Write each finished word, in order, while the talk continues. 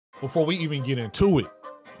before we even get into it,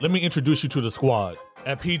 let me introduce you to the squad.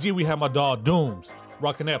 At PG, we have my dog Dooms,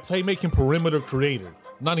 rocking that playmaking perimeter creator,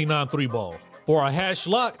 99 3-ball. For our hash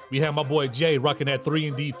lock, we have my boy Jay rocking that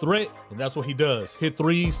 3-and-D threat, and that's what he does, hit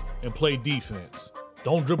threes and play defense.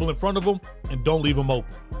 Don't dribble in front of him, and don't leave him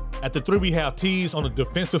open. At the 3, we have T's on a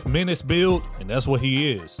defensive menace build, and that's what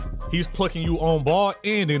he is. He's plucking you on ball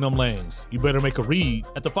and in them lanes. You better make a read.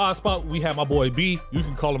 At the 5 spot, we have my boy B. You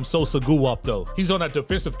can call him Sosa Guwap though. He's on that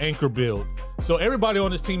defensive anchor build. So everybody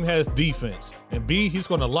on this team has defense, and B, he's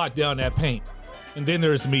gonna lock down that paint. And then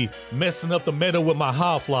there's me, messing up the meta with my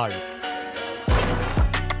high flyer.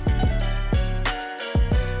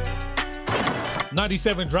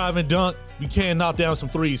 97 drive and dunk. We can knock down some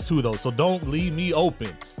threes too though, so don't leave me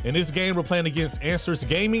open. In this game, we're playing against Answers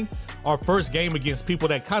Gaming, our first game against people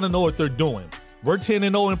that kind of know what they're doing. We're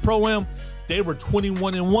 10-0 in Pro-Am. They were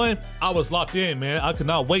 21-1. I was locked in, man. I could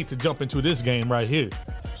not wait to jump into this game right here.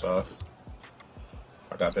 Soft.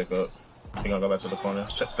 I got pick up. He gonna go back to the corner.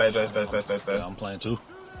 Stay, Jay. Stay. Yeah, I'm playing too.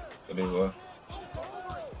 Good as well.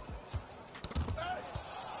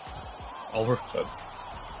 Over.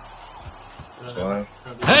 Slide.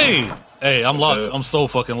 Hey, I'm locked. I'm so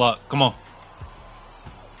fucking locked. Come on.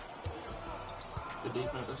 The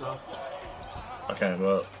defense is off. I can't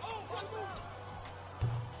go up.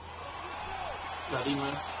 Got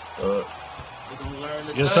D-Man.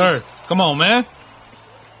 Yes, sir. Come on, man.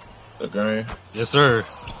 The green. Yes, sir.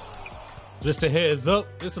 Just a heads up,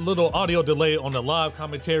 it's a little audio delay on the live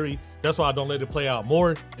commentary. That's why I don't let it play out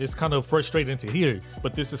more. It's kind of frustrating to hear,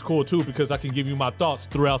 but this is cool too because I can give you my thoughts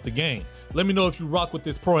throughout the game. Let me know if you rock with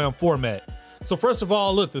this Pro-Am format. So first of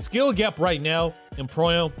all, look, the skill gap right now in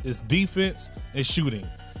Pro-Am is defense and shooting.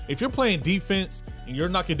 If you're playing defense and you're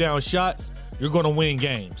knocking down shots, you're gonna win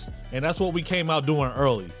games. And that's what we came out doing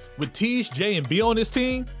early. With T's, J, and B on this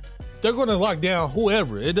team, they're gonna lock down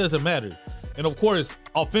whoever, it doesn't matter. And of course,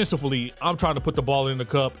 offensively, I'm trying to put the ball in the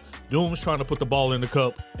cup. Doom's trying to put the ball in the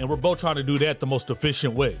cup. And we're both trying to do that the most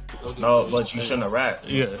efficient way. No, but you shouldn't have rapped.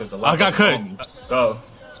 Yeah, because the I got cut. Go.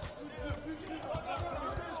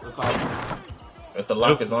 If the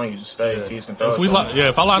lock is on you, just stay. T's can throw it.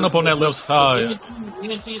 If I line up on that left side.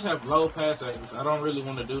 Me and T's have low pass angles. I don't really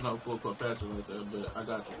want to do no full court passes like that, but I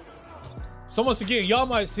got you. So once again, y'all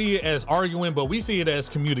might see it as arguing, but we see it as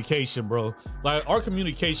communication, bro. Like, our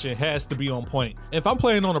communication has to be on point. If I'm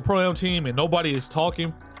playing on a Pro-Am team and nobody is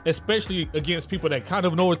talking, especially against people that kind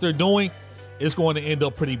of know what they're doing, it's going to end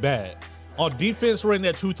up pretty bad. On defense, we're in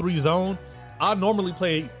that 2-3 zone. I normally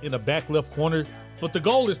play in the back left corner, but the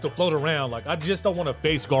goal is to float around. Like, I just don't want to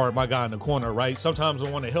face guard my guy in the corner, right? Sometimes I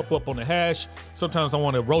want to help up on the hash. Sometimes I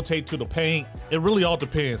want to rotate to the paint. It really all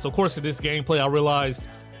depends. So, of course, in this gameplay, I realized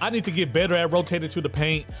I need to get better at rotating to the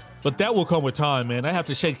paint, but that will come with time, man. I have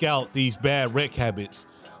to shake out these bad rec habits.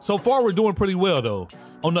 So far, we're doing pretty well, though.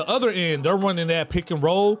 On the other end, they're running that pick and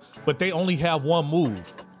roll, but they only have one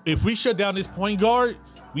move. If we shut down this point guard,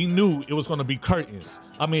 we knew it was going to be curtains.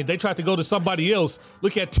 I mean, they tried to go to somebody else.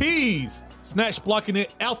 Look at T's. Snatch blocking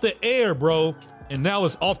it out the air, bro. And now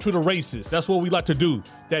it's off to the races. That's what we like to do.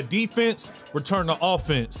 That defense, return to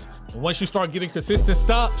offense. And once you start getting consistent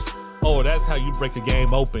stops, oh, that's how you break a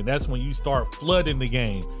game open. That's when you start flooding the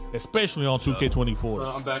game, especially on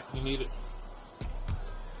 2K24. I'm back. You need it.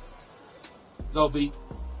 Go, B.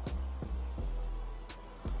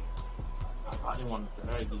 I didn't want to.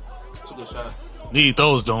 There you go. It's a good shot. Need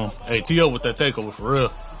those, Doom. Hey, T.O. with that takeover, for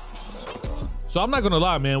real. So I'm not going to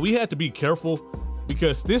lie, man. We had to be careful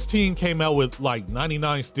because this team came out with like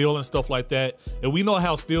 99 steal and stuff like that. And we know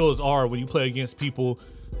how steals are when you play against people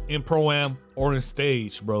in Pro-Am or in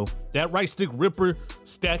stage, bro. That right stick ripper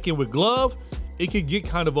stacking with glove, it can get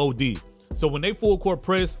kind of OD. So when they full court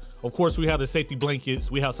press, of course we have the safety blankets,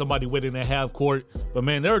 we have somebody waiting at half court, but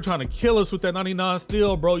man, they were trying to kill us with that 99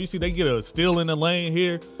 steal, bro. You see they get a steal in the lane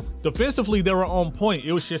here. Defensively, they were on point.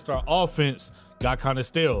 It was just our offense got kind of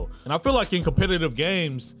stale. And I feel like in competitive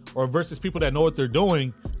games or versus people that know what they're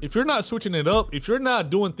doing, if you're not switching it up, if you're not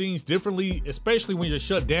doing things differently, especially when you're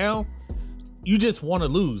shut down, you just want to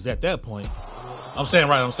lose at that point. I'm saying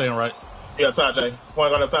right. Yeah, top, Jay.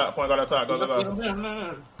 Point guard up top.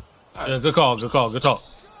 Go. Yeah, good call. Good talk.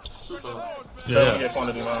 Yeah.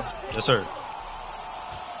 Yes, sir.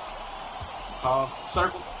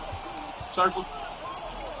 Circle.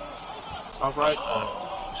 All right.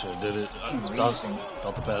 Should have did it.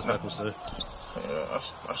 Thought the pass back was there. Yeah,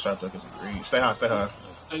 I shot that because he read. Stay high.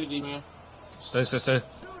 Stay D, man. Stay.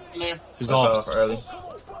 In there. He's off. For early.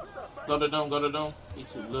 Go to dome.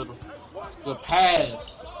 He's too little. Good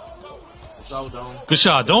pass. Go, Dome. Good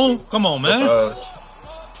shot, Dome. Come on, man.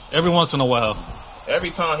 Every once in a while. Every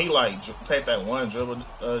time he like take that one dribble,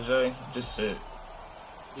 Jay, just sit.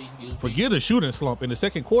 Forget a shooting slump. In the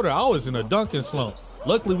second quarter, I was in a dunking slump.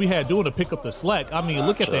 Luckily, we had Doom to pick up the slack. I mean,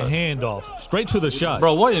 look at the handoff. Straight to the shot.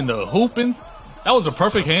 Bro, what in the hooping? That was a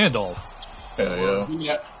perfect handoff. Hell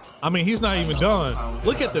yeah. I mean, he's not even done.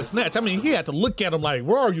 Look at the snatch. I mean, he had to look at him like,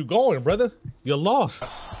 where are you going, brother? You're lost.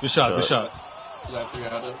 Good shot, good shot.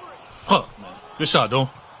 Huh. Good shot, Doom.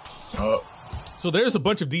 So there's a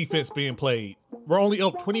bunch of defense being played. We're only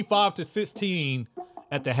up 25-16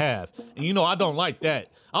 at the half. And you know, I don't like that.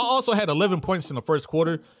 I also had 11 points in the first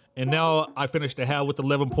quarter, and now I finished the half with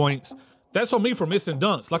 11 points. That's on me for missing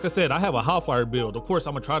dunks. Like I said, I have a high flyer build. Of course,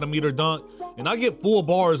 I'm gonna try to meter dunk, and I get full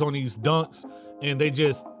bars on these dunks, and they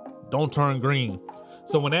just don't turn green.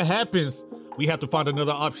 So when that happens, we have to find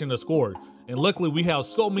another option to score. And luckily, we have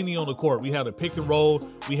so many on the court. We have a pick and roll.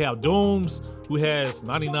 We have Dooms, who has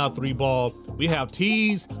 99 3 ball. We have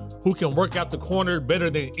Tees, who can work out the corner better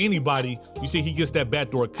than anybody. You see, he gets that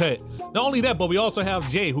backdoor cut. Not only that, but we also have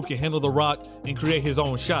Jay, who can handle the rock and create his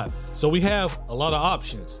own shot. So we have a lot of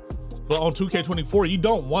options. But on 2K24, you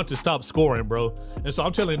don't want to stop scoring, bro. And so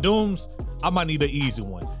I'm telling Dooms, I might need an easy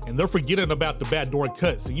one. And they're forgetting about the backdoor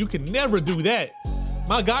cut. So you can never do that.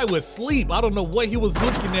 My guy was asleep. I don't know what he was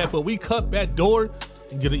looking at, but we cut backdoor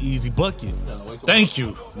and get an easy bucket. Thank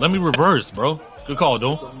you. Let me reverse, bro. Good call,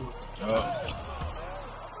 Doom.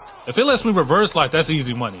 If it lets me reverse, like, that's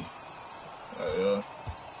easy money. Yeah.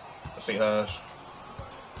 I see Hash.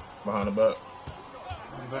 Behind the back.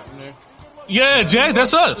 Yeah, Jay,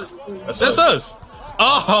 that's us. That's us.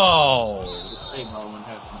 Oh.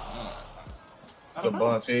 Good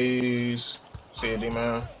Bunties. See it,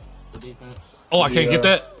 D-Man. Oh, I can't get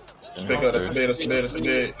that? Just pick up. That's the bid. That's the bid. That's the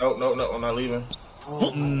bid. No, no, no. I'm not leaving.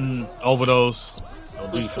 Overdose. No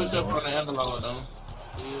defense. Push up on the analog, though.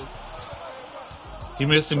 He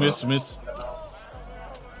missed, he missed, he missed.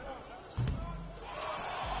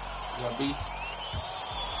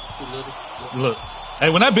 Look. Hey,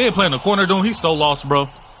 when that bid playing the corner, dude, he's so lost, bro.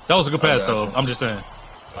 That was a good pass, though. I'm just saying.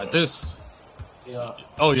 Like this. Yeah.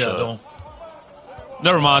 Oh, yeah, Doom.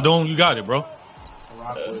 Never mind, Doom. You got it, bro.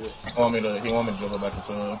 He want me to dribble back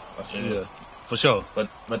into him. I see it. For sure. But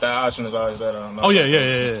that option is always that. Oh,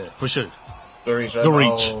 yeah. For sure. Good reach. Good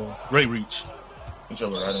reach. Great reach. He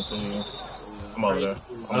dribbled right into you. I'm over there.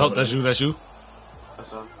 Oh, that's you. That's you.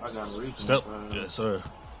 I got to reach. Step. Yes, sir.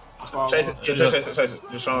 Chase it. Yeah, chase it. Chase it.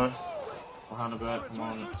 Just showing. Behind the back. Come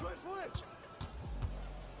on.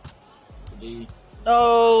 D.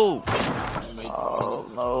 No. Oh,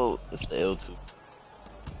 no. It's the L2.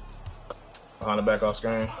 Behind the back off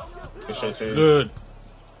screen. Good shit, Tees. Good.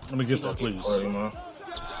 Let me get that, please.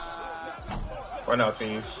 Right now,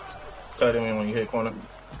 Tees. Cut him in when you hit corner.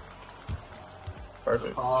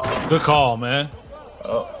 Perfect. Good call, man.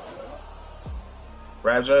 Oh.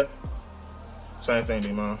 Grab J. Same thing,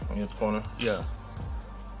 D-Man. When you hit the corner. Yeah.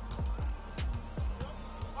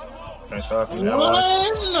 Can't stop you.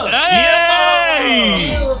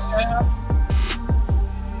 Hey!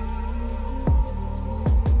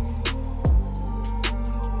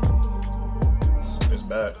 It's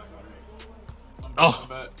back. Oh.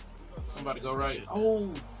 I'm about to go right.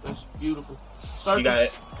 Oh, that's beautiful. You got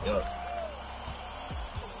it. Yep.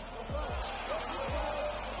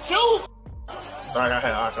 Shoot! Sorry, I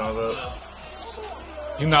had icons up.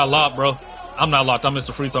 You're not locked, bro. I'm not locked. I missed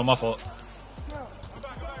a free throw. My fault.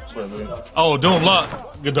 Oh, Doom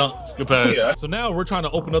locked. Good dunk. Good pass. Yeah. So now we're trying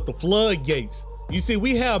to open up the floodgates. You see,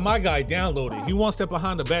 we have my guy downloaded. He wants to step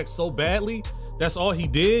behind the back so badly. That's all he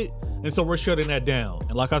did. And so we're shutting that down.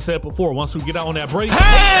 And like I said before, once we get out on that break.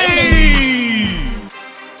 Hey!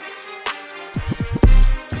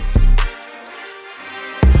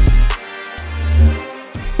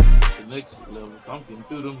 Next level, I'm getting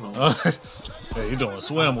through them. Hey, you doing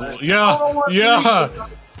swim? Yeah, yeah.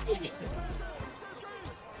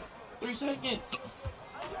 3 seconds.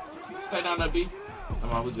 Stay down that B. Come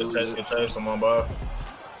on, we good. Get chased, someone, bro.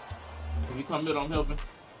 If you come mid, I'm helping.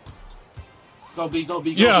 Go B, go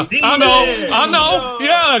B, go Yeah, B. I know.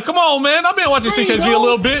 Yeah, come on, man. I've been watching CKZ a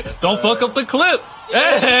little bit. Don't fuck up the clip.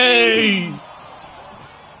 Hey!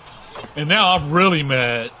 And now I'm really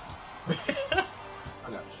mad. I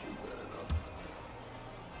gotta shoot better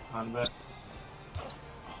though. On back.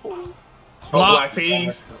 Oh, black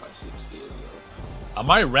tees. I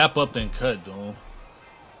might wrap up then cut, dude.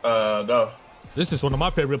 Go. This is one of my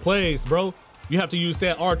favorite plays, bro. You have to use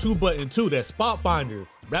that R2 button too, that spot finder.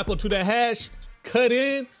 Wrap up to that hash, cut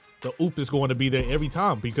in. The oop is going to be there every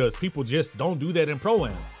time because people just don't do that in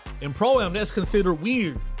Pro-Am. In Pro-Am, that's considered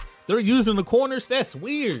weird. They're using the corners, that's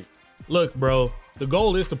weird. Look, bro, the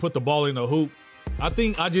goal is to put the ball in the hoop. I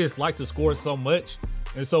think I just like to score so much.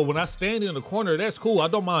 And so when I stand in the corner, that's cool. I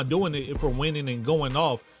don't mind doing it if we're winning and going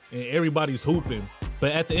off and everybody's hooping.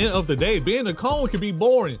 But at the end of the day, being a cone can be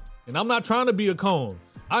boring. And I'm not trying to be a cone.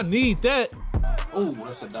 I need that. Oh,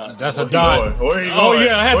 that's a dot. That's a dot. Oh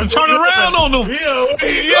yeah, I had to turn around on them.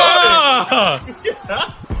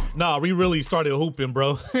 Yeah. Nah, we really started hooping,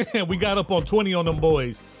 bro. We got up on 20 on them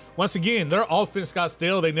boys. Once again, their offense got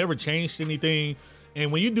stale. They never changed anything.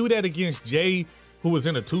 And when you do that against Jay, who was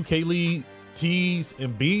in a 2K league, T's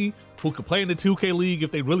and B, who could play in the 2K league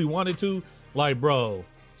if they really wanted to, like, bro,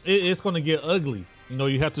 it's going to get ugly. You know,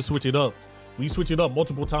 you have to switch it up. We switch it up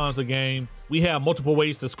multiple times a game. We have multiple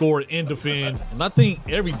ways to score and defend. And I think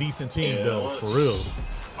every decent team does, for real.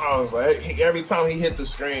 I was like, every time he hit the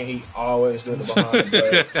screen, he always did the behind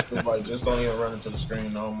the back. It's like, just don't even run into the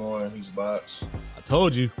screen no more, and he's boxed. I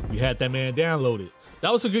told you, we had that man downloaded.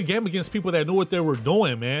 That was a good game against people that knew what they were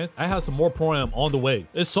doing, man. I have some more Pro-Am on the way.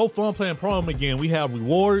 It's so fun playing Pro-Am again. We have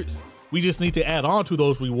rewards. We just need to add on to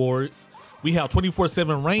those rewards. We have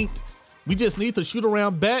 24/7 ranked. We just need to shoot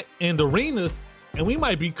around back in the arenas, and we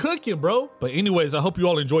might be cooking, bro. But anyways, I hope you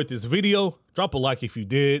all enjoyed this video. Drop a like if you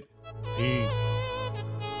did. Peace.